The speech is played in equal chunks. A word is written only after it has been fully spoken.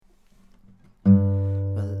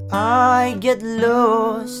I get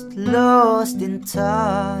lost in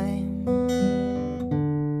time.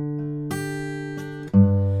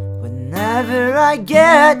 Whenever I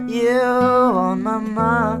get you on my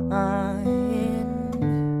mind.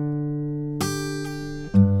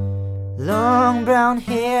 Long brown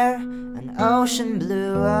hair and ocean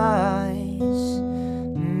blue eyes.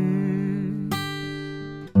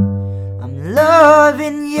 I'm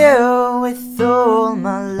loving you with all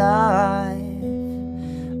my life.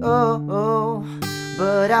 Oh,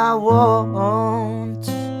 but I won't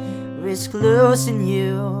risk losing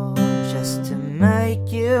you just to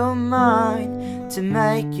make you mine, to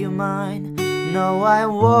make you mine. No, I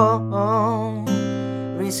won't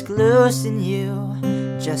risk losing you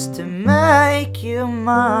just to make you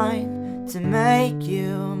mine, to make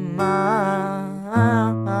you mine.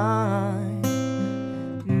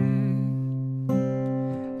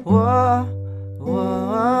 Whoa,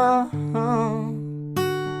 whoa.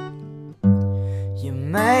 You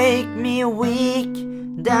make me weak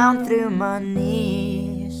down through my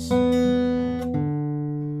knees.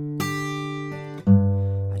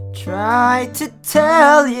 I try to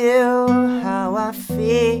tell you how I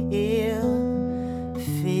feel,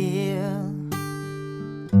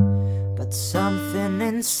 but something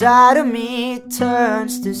inside of me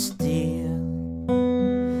turns to steel.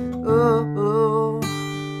 Ooh.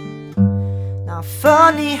 Now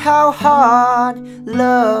funny how hard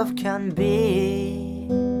love can be.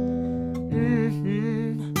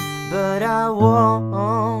 But I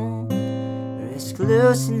won't risk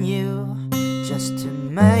losing you just to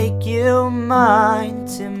make you mine,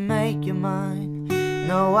 to make you mine.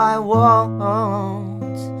 No, I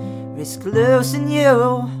won't risk losing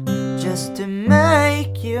you just to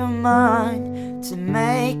make you mine, to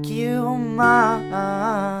make you mine.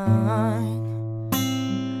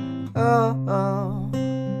 Oh, oh,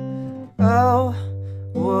 oh,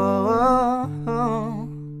 whoa.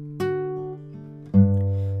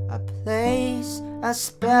 A place, a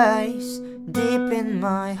space deep in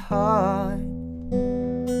my heart.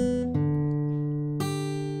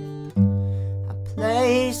 A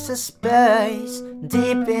place, a space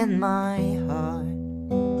deep in my heart.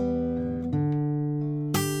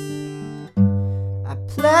 A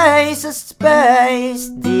place, a space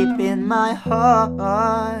deep in my heart.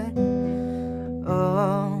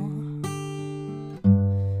 Oh,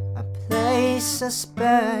 a place, a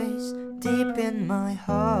space deep in my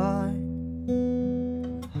heart.